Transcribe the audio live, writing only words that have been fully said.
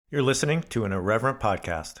You're listening to an Irreverent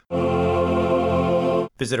podcast.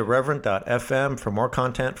 Visit irreverent.fm for more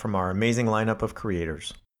content from our amazing lineup of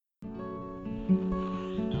creators.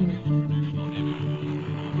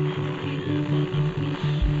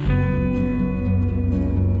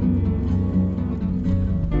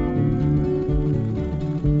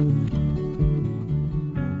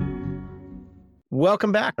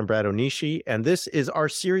 Welcome back. I'm Brad Onishi, and this is our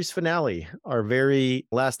series finale, our very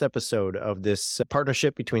last episode of this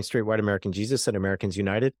partnership between Straight White American Jesus and Americans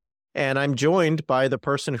United. And I'm joined by the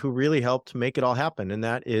person who really helped make it all happen, and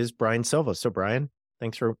that is Brian Silva. So Brian,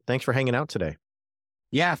 thanks for hanging out today.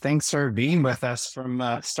 Yeah, thanks for being with us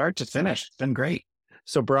from start to finish. It's been great.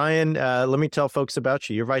 So Brian, let me tell folks about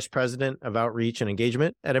you. You're Vice President of Outreach and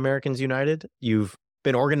Engagement at Americans United. You've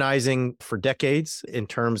been organizing for decades in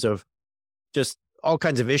terms of just all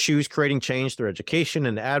kinds of issues, creating change through education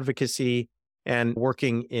and advocacy, and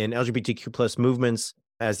working in LGBTQ plus movements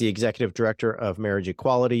as the executive director of Marriage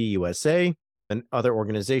Equality USA and other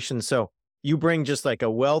organizations. So you bring just like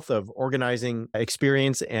a wealth of organizing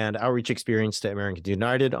experience and outreach experience to Americans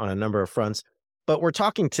United on a number of fronts. But we're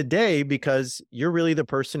talking today because you're really the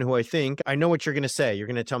person who I know what you're going to say. You're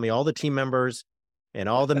going to tell me all the team members and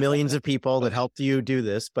all the millions of people that helped you do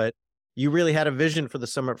this, but you really had a vision for the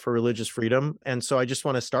Summit for Religious Freedom. And so I just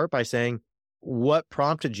want to start by saying, what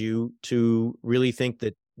prompted you to really think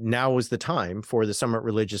that now was the time for the Summit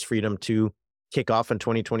Religious Freedom to kick off in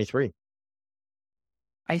 2023?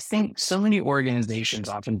 I think so many organizations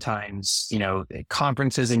oftentimes,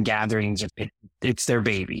 conferences and gatherings, it's their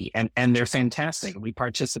baby and they're fantastic. We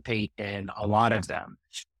participate in a lot of them.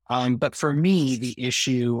 But for me, the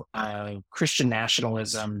issue of Christian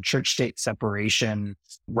nationalism, church-state separation,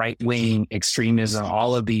 right-wing extremism,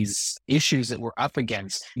 all of these issues that we're up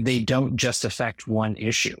against, they don't just affect one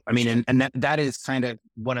issue. I mean, and that is kind of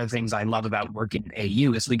one of the things I love about working at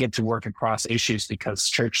AU is we get to work across issues because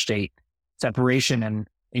church-state separation and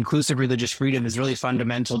inclusive religious freedom is really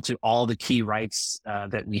fundamental to all the key rights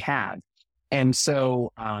that we have. And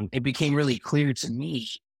so it became really clear to me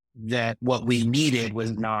that what we needed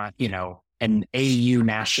was not, an AU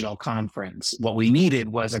national conference. What we needed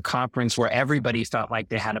was a conference where everybody felt like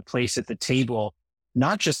they had a place at the table,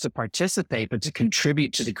 not just to participate, but to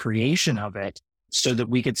contribute to the creation of it so that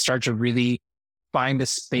we could start to really find a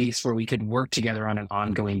space where we could work together on an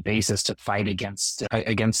ongoing basis to fight against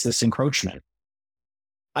this encroachment.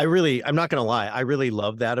 I'm not going to lie. I really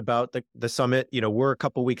love that about the summit. We're a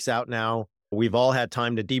couple weeks out now. We've all had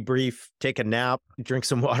time to debrief, take a nap, drink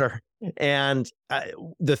some water. And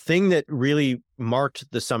the thing that really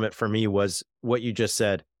marked the summit for me was what you just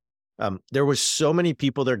said. There was so many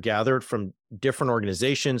people there gathered from different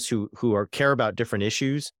organizations who care about different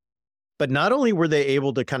issues. But not only were they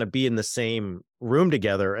able to kind of be in the same room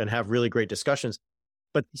together and have really great discussions,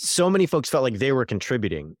 but so many folks felt like they were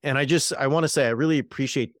contributing. And I want to say, I really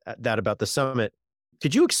appreciate that about the summit.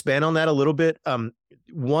 Could you expand on that a little bit?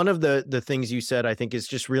 One of the things you said, I think, is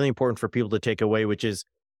just really important for people to take away, which is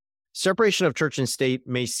separation of church and state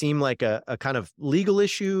may seem like a kind of legal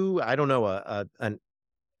issue. I don't know, an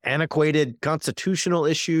antiquated constitutional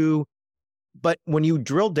issue. But when you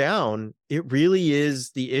drill down, it really is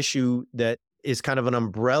the issue that is kind of an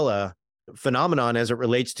umbrella phenomenon as it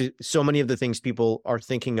relates to so many of the things people are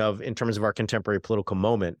thinking of in terms of our contemporary political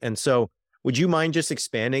moment. And so would you mind just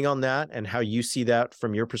expanding on that and how you see that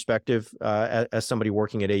from your perspective as somebody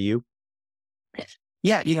working at AU?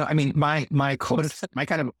 Yeah, my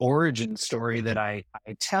kind of origin story that I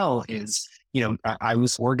tell is, I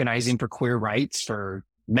was organizing for queer rights for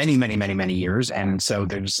many, many, many, many years. And so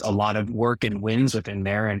there's a lot of work and wins within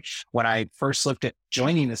there. And when I first looked at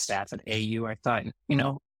joining the staff at AU, I thought,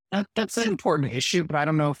 that's an important issue, but I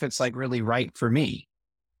don't know if it's like really right for me.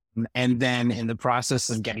 And then in the process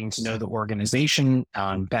of getting to know the organization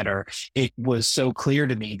better, it was so clear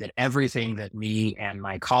to me that everything that me and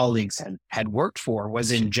my colleagues had worked for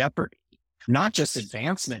was in jeopardy, not just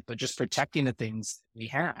advancement, but just protecting the things we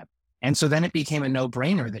had. And so then it became a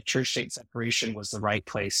no-brainer that church-state separation was the right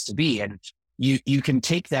place to be. And you can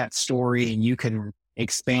take that story and you can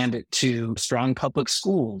expand it to strong public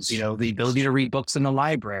schools, the ability to read books in the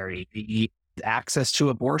library, the access to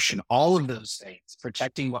abortion, all of those things,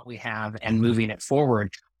 protecting what we have and moving it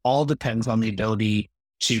forward, all depends on the ability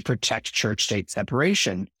to protect church-state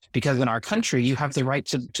separation. Because in our country, you have the right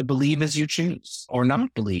to believe as you choose or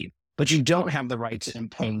not believe, but you don't have the right to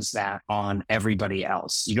impose that on everybody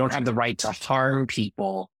else. You don't have the right to harm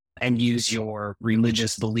people and use your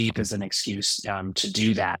religious belief as an excuse to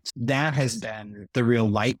do that. That has been the real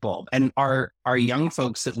light bulb. And our young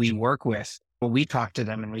folks that we work with, when we talk to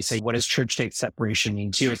them and we say, what does church state separation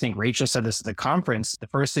mean to you? I think Rachel said this at the conference. The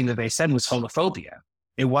first thing that they said was homophobia.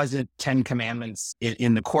 It wasn't 10 commandments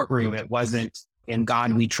in the courtroom. It wasn't in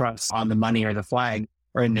God we trust on the money or the flag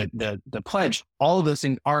or in the pledge. All of those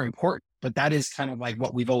things are important, but that is kind of like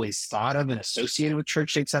what we've always thought of and associated with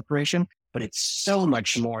church state separation. But it's so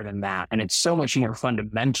much more than that. And it's so much more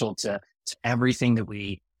fundamental to everything that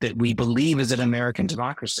we believe is an American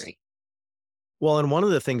democracy. Well, and one of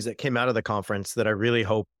the things that came out of the conference that I really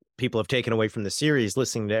hope people have taken away from the series,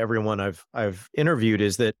 listening to everyone I've interviewed,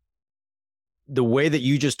 is that the way that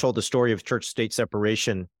you just told the story of church state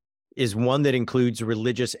separation is one that includes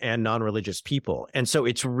religious and non-religious people. And so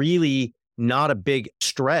it's really not a big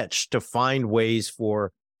stretch to find ways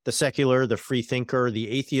for the secular, the free thinker, the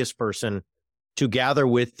atheist person to gather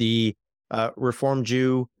with the Reformed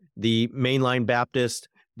Jew, the mainline Baptist,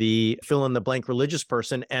 the fill in the blank religious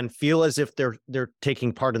person, and feel as if they're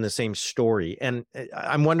taking part in the same story. And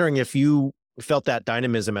I'm wondering if you felt that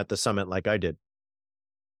dynamism at the summit like I did.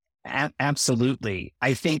 Absolutely.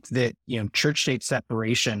 I think that, church state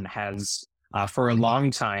separation has for a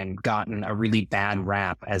long time gotten a really bad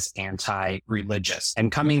rap as anti-religious.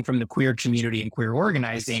 And coming from the queer community and queer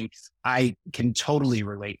organizing, I can totally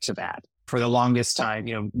relate to that. For the longest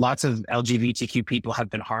time, lots of LGBTQ people have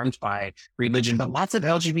been harmed by religion, but lots of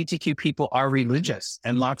LGBTQ people are religious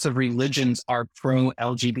and lots of religions are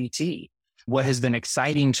pro-LGBT. What has been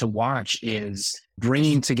exciting to watch is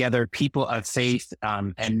bringing together people of faith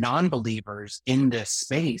and non-believers in this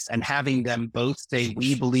space and having them both say,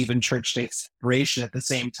 we believe in church state separation at the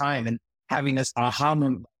same time, and having this aha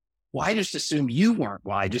moment. Well, I just assumed you weren't.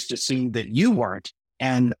 Well, I just assumed that you weren't.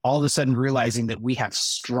 And all of a sudden realizing that we have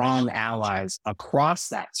strong allies across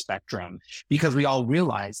that spectrum, because we all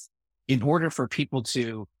realize in order for people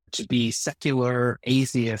to be secular,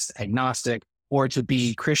 atheist, agnostic, or to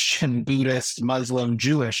be Christian, Buddhist, Muslim,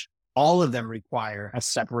 Jewish, all of them require a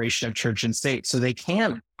separation of church and state. So they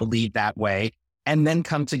can believe that way and then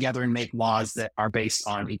come together and make laws that are based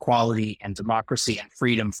on equality and democracy and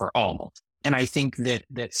freedom for all. And I think that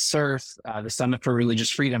SURF, the Summit for Religious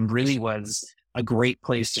Freedom, really was a great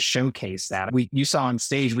place to showcase that. You saw on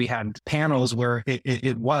stage, we had panels where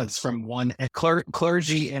it was from one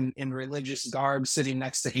clergy in religious garb sitting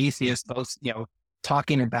next to atheists, both,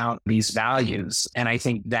 talking about these values. And I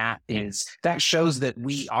think that shows that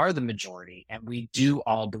we are the majority and we do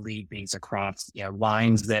all believe these across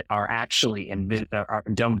lines that are actually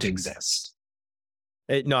don't exist.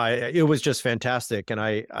 It was just fantastic. And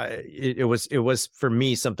it was for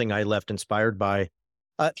me something I left inspired by.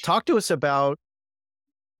 Talk to us about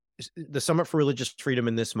the Summit for Religious Freedom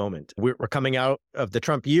in this moment. We're coming out of the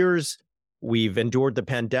Trump years. We've endured the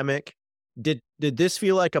pandemic. Did this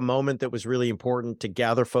feel like a moment that was really important to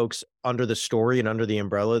gather folks under the story and under the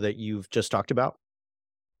umbrella that you've just talked about?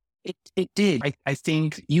 It did. I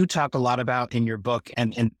think you talk a lot about in your book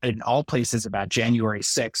and in all places about January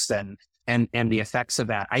 6th and the effects of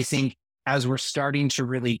that. I think as we're starting to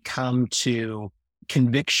really come to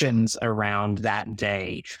convictions around that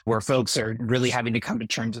day, where folks are really having to come to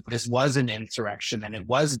terms with this was an insurrection and it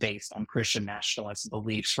was based on Christian nationalist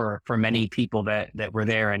beliefs for many people that were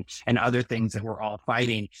there and other things that we're all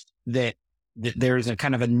fighting, that there's a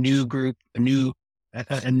kind of a new group, a new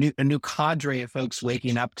cadre of folks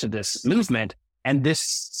waking up to this movement. And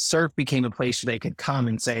this SURF became a place where they could come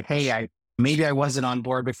and say, hey, maybe I wasn't on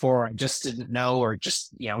board before, I just didn't know, or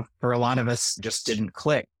just, for a lot of us just didn't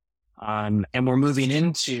click. And we're moving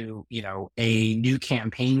into, a new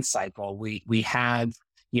campaign cycle. We have,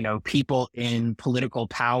 people in political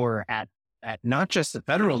power at not just the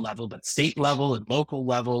federal level, but state level and local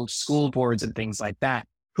level, school boards and things like that,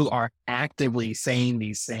 who are actively saying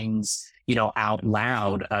these things, out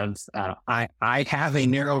loud of, I have a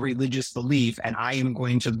narrow religious belief and I am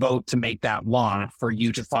going to vote to make that law for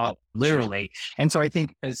you to follow, literally. And so I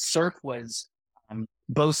think as SURF was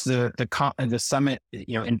both the summit,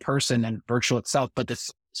 in person and virtual itself, but the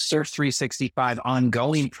SURF 365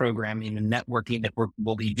 ongoing programming and networking that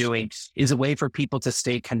we'll be doing is a way for people to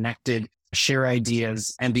stay connected, share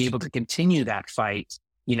ideas, and be able to continue that fight,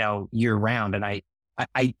 year round. And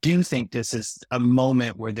I do think this is a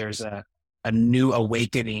moment where there's a new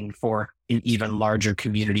awakening for an even larger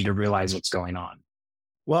community to realize what's going on.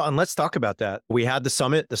 Well, and let's talk about that. We had the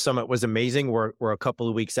summit. The summit was amazing. We're a couple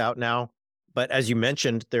of weeks out now. But as you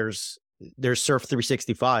mentioned, there's SURF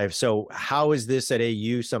 365. So how is this at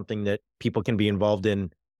AU something that people can be involved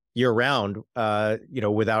in year round,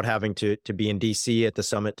 without having to be in DC at the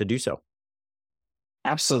summit to do so?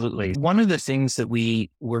 Absolutely. One of the things that we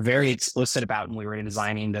were very explicit about when we were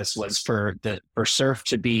designing this was for SURF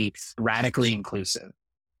to be radically inclusive.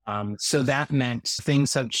 So that meant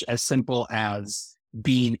things such as simple as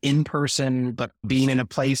being in person, but being in a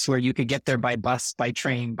place where you could get there by bus, by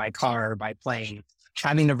train, by car, by plane,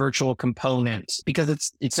 having a virtual component,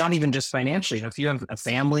 because it's not even just financially. You know, if you have a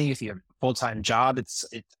family, if you have a full-time job, it's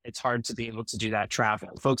hard to be able to do that travel.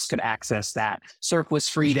 Folks could access that. Surf was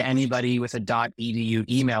free to anybody with a .edu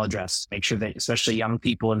email address. Make sure that especially young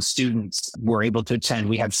people and students were able to attend.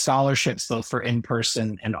 We had scholarships both for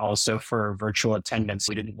in-person and also for virtual attendance.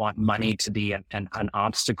 We didn't want money to be an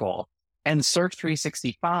obstacle. And Surf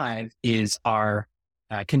 365 is our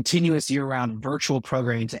continuous year-round virtual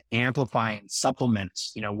programming to amplify and supplement,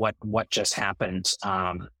 you know, what just happened.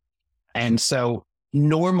 And so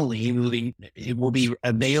normally it will be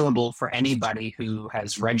available for anybody who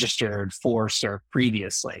has registered for Surf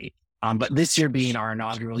previously. But this year being our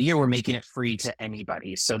inaugural year, we're making it free to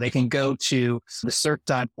anybody. So they can go to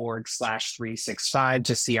thesurf.org/365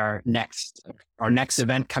 to see our next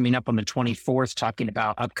event coming up on the 24th, talking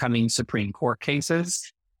about upcoming Supreme Court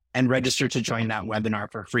cases, and register to join that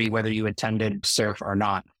webinar for free, whether you attended Surf or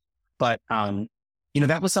not. But,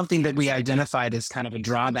 that was something that we identified as kind of a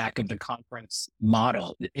drawback of the conference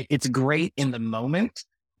model. It's great in the moment.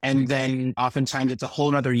 And then oftentimes it's a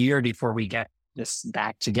whole other year before we get this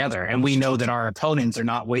back together. And we know that our opponents are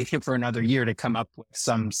not waiting for another year to come up with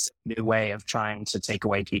some new way of trying to take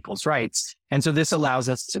away people's rights. And so this allows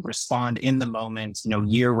us to respond in the moment,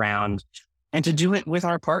 year round, and to do it with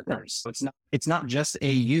our partners. So it's not just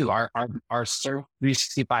AU. Our Surf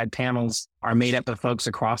 365 panels are made up of folks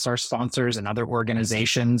across our sponsors and other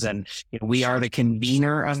organizations. And we are the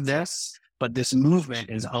convener of this, but this movement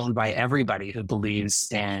is owned by everybody who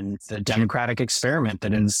believes in the democratic experiment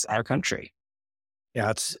that is our country.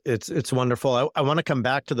 Yeah, it's wonderful. I want to come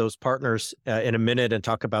back to those partners in a minute and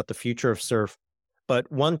talk about the future of Surf.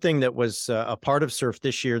 But one thing that was a part of Surf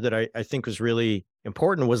this year that I think was really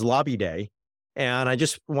important was Lobby Day. And I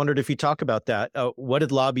just wondered if you talk about that. What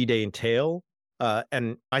did Lobby Day entail?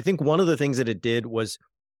 And I think one of the things that it did was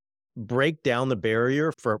break down the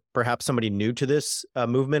barrier for perhaps somebody new to this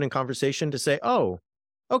movement and conversation to say, oh,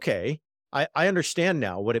 okay, I understand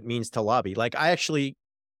now what it means to lobby. Like I actually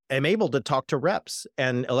am able to talk to reps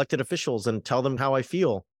and elected officials and tell them how I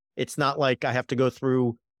feel. It's not like I have to go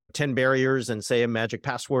through 10 barriers and say a magic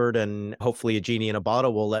password and hopefully a genie in a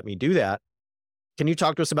bottle will let me do that. Can you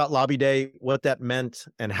talk to us about Lobby Day, what that meant,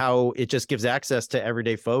 and how it just gives access to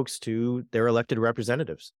everyday folks to their elected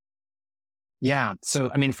representatives? Yeah.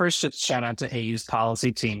 So, first, just shout out to AU's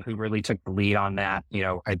policy team who really took the lead on that.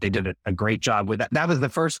 They did a great job with that. That was the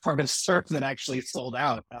first part of Surf that actually sold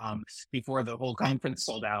out before the whole conference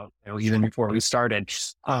sold out, even before we started.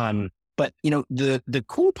 But, the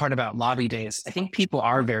cool part about Lobby Day is I think people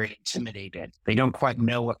are very intimidated. They don't quite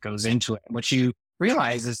know what goes into it. What you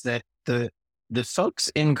realize is that the folks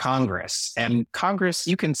in Congress, and Congress,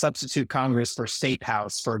 you can substitute Congress for State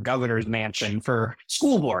House, for governor's mansion, for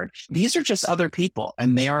school board. These are just other people,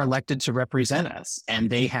 and they are elected to represent us. And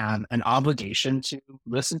they have an obligation to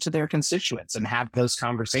listen to their constituents and have those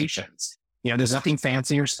conversations. There's nothing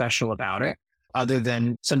fancy or special about it other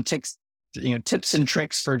than some tips and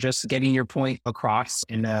tricks for just getting your point across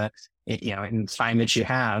in the time that you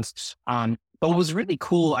have. But what was really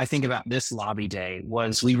cool, I think, about this Lobby Day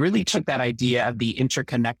was we really took that idea of the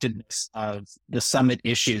interconnectedness of the summit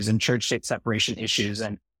issues and church-state separation issues.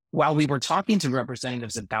 And while we were talking to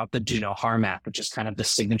representatives about the Do No Harm Act, which is kind of the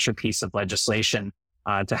signature piece of legislation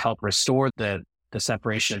to help restore the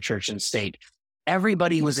separation of church and state,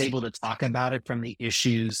 everybody was able to talk about it from the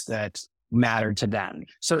issues that mattered to them.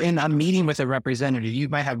 So in a meeting with a representative, you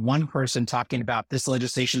might have one person talking about this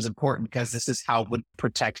legislation is important because this is how it would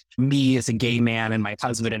protect me as a gay man and my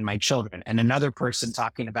husband and my children. And another person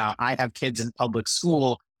talking about, I have kids in public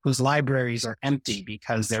school whose libraries are empty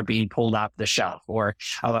because they're being pulled off the shelf, or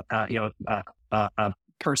a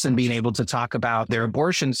person being able to talk about their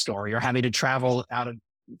abortion story or having to travel out of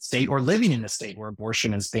state or living in a state where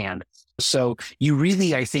abortion is banned. So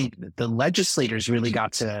I think the legislators really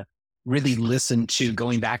got to really listen to,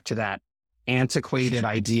 going back to that antiquated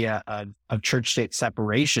idea of church-state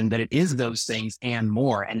separation, that it is those things and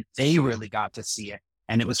more. And they really got to see it.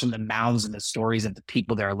 And it was from the mouths and the stories of the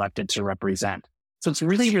people they're elected to represent. So it's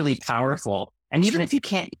really, really powerful. And even if you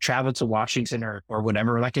can't travel to Washington or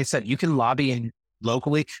whatever, like I said, you can lobby in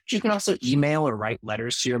locally. You can also email or write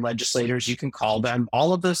letters to your legislators. You can call them.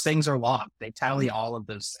 All of those things are logged. They tally all of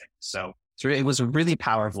those things. So it was a really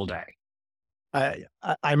powerful day. I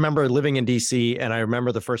remember living in DC, and I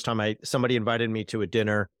remember the first time somebody invited me to a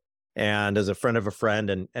dinner, and as a friend of a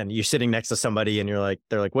friend, and you're sitting next to somebody and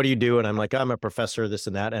they're like, what do you do? And I'm like, I'm a professor, this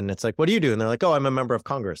and that. And it's like, what do you do? And they're like, oh, I'm a member of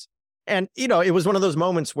Congress. And, it was one of those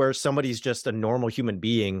moments where somebody's just a normal human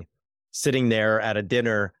being sitting there at a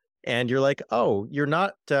dinner and you're like, oh, you're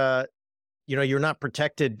not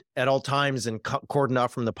protected at all times and cordoned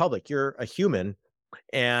off from the public. You're a human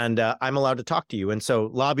and I'm allowed to talk to you. And so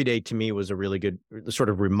Lobby Day to me was a really good sort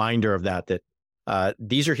of reminder of that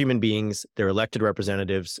these are human beings, they're elected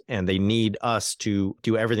representatives, and they need us to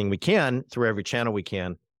do everything we can through every channel we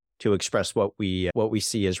can to express what we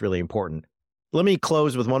see as really important. Let me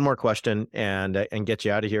close with one more question and get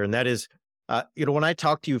you out of here. And that is, when I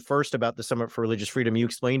talked to you first about the Summit for Religious Freedom, you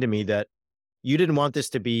explained to me that you didn't want this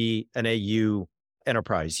to be an AU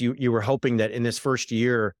enterprise. You were hoping that in this first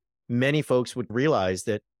year, many folks would realize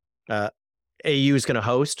that AU is going to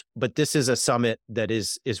host, but this is a summit that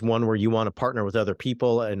is one where you want to partner with other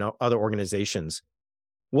people and other organizations.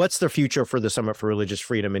 What's the future for the Summit for Religious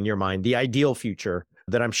Freedom in your mind? The ideal future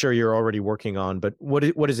that I'm sure you're already working on, but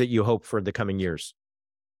what is it you hope for the coming years?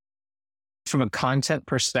 From a content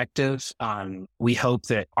perspective, we hope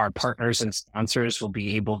that our partners and sponsors will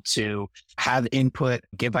be able to have input,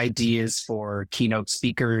 give ideas for keynote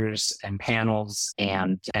speakers and panels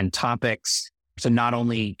and topics to not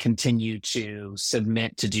only continue to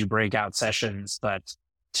submit to do breakout sessions, but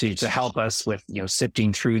to help us with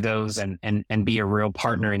sifting through those and be a real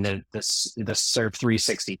partner in the Serve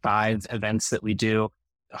 365 events that we do.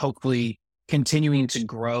 Hopefully continuing to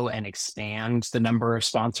grow and expand the number of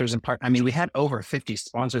sponsors and partners. I mean, we had over 50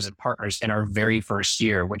 sponsors and partners in our very first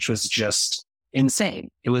year, which was just insane.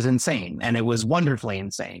 It was insane and it was wonderfully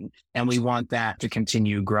insane. And we want that to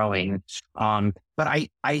continue growing. But I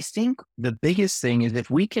think the biggest thing is if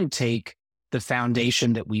we can take the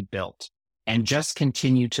foundation that we built and just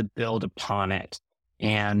continue to build upon it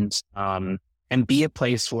and be a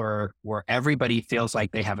place where everybody feels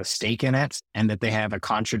like they have a stake in it and that they have a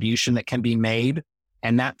contribution that can be made.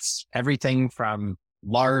 And that's everything from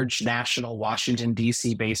large national Washington,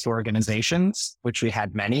 D.C. based organizations, which we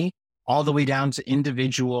had many, all the way down to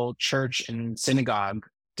individual church and synagogue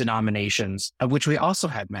denominations, of which we also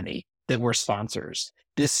had many that were sponsors.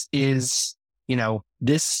 This is,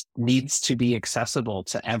 this needs to be accessible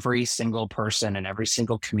to every single person and every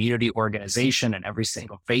single community organization and every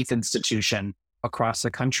single faith institution across the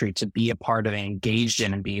country to be a part of and engaged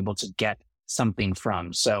in and be able to get something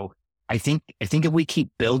from. So I think if we keep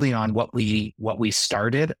building on what we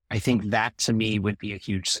started, I think that to me would be a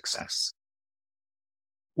huge success.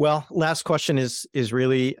 Well, last question is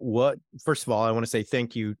really first of all, I want to say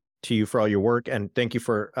thank you to you for all your work and thank you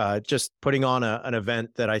for just putting on an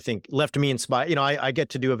event that I think left me inspired. I get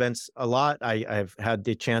to do events a lot. I've had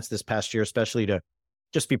the chance this past year, especially to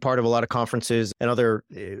just be part of a lot of conferences and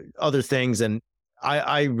other things. And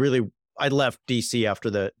I left DC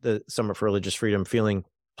after the Summit for Religious Freedom feeling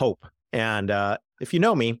hope. And if you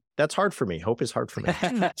know me, that's hard for me. Hope is hard for me.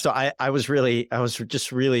 So I was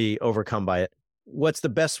just really overcome by it. What's the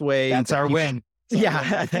best way? That's our win.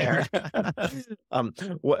 Yeah. There.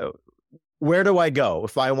 Where do I go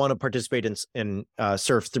if I want to participate in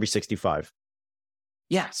Surf 365?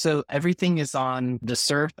 Yeah. So everything is on the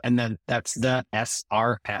Surf, and then that's the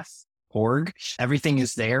SRF.org. Everything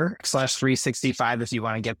is there /365 if you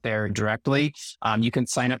want to get there directly. You can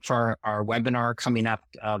sign up for our webinar coming up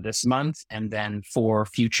this month and then for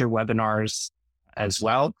future webinars as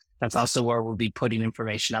well. That's also where we'll be putting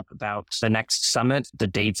information up about the next summit, the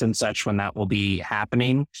dates and such when that will be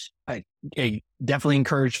happening. I definitely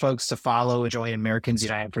encourage folks to follow Join Americans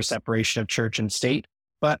United for Separation of Church and State.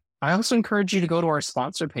 But I also encourage you to go to our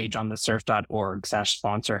sponsor page on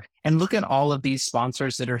thesurf.org/sponsor and look at all of these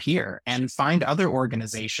sponsors that are here and find other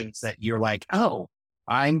organizations that you're like, oh,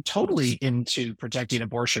 I'm totally into protecting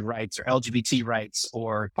abortion rights or LGBT rights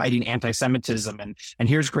or fighting anti-Semitism. And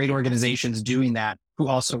here's great organizations doing that who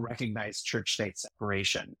also recognize church-state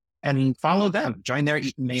separation. And follow them, join their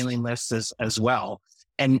mailing lists as well,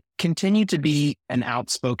 and continue to be an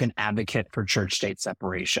outspoken advocate for church-state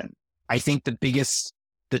separation. I think the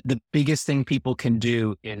biggest thing people can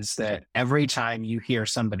do is that every time you hear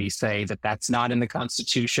somebody say that that's not in the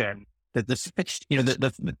Constitution, that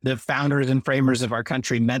the founders and framers of our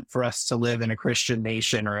country meant for us to live in a Christian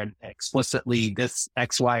nation or an explicitly this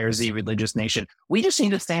X, Y, or Z religious nation. We just need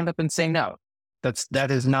to stand up and say, no,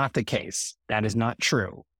 that is not the case. That is not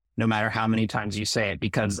true, no matter how many times you say it,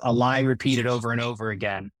 because a lie repeated over and over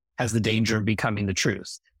again has the danger of becoming the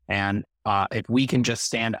truth. And if we can just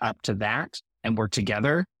stand up to that and work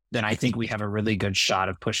together, then I think we have a really good shot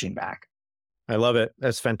of pushing back. I love it.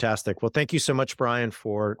 That's fantastic. Well, thank you so much, Brian,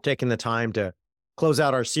 for taking the time to close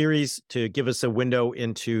out our series, to give us a window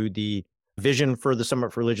into the vision for the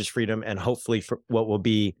Summit for Religious Freedom and hopefully for what will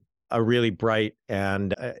be a really bright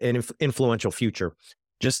and an influential future.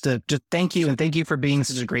 just to just thank you, and thank you for being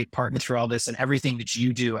such a great partner through all this and everything that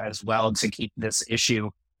you do as well to keep this issue,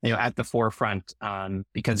 at the forefront,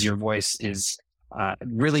 because your voice is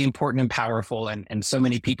really important and powerful, and so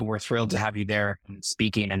many people were thrilled to have you there and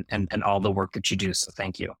speaking and all the work that you do. So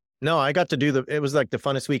thank you. No, I got to it was like the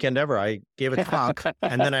funnest weekend ever. I gave a talk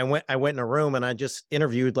and then I went in a room and I just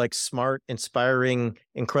interviewed like smart, inspiring,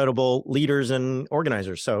 incredible leaders and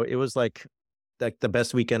organizers. So it was like the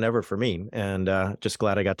best weekend ever for me, and just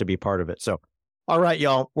glad I got to be part of it. So, all right,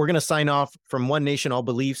 y'all, we're going to sign off from One Nation, All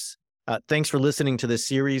Beliefs. Thanks for listening to this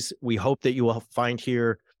series. We hope that you will find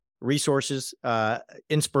here resources,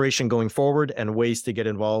 inspiration going forward, and ways to get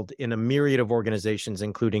involved in a myriad of organizations,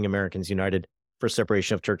 including Americans United for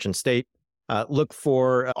Separation of Church and State. Look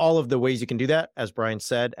for all of the ways you can do that, as Brian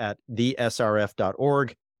said, at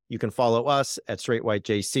thesrf.org. You can follow us at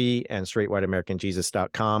StraightWhiteJC and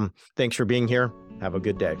StraightWhiteAmericanJesus.com. Thanks for being here. Have a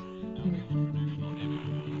good day.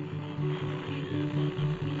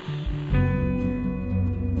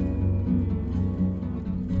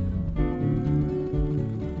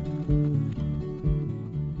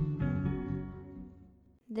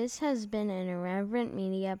 This has been an Irreverent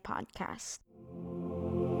Media podcast.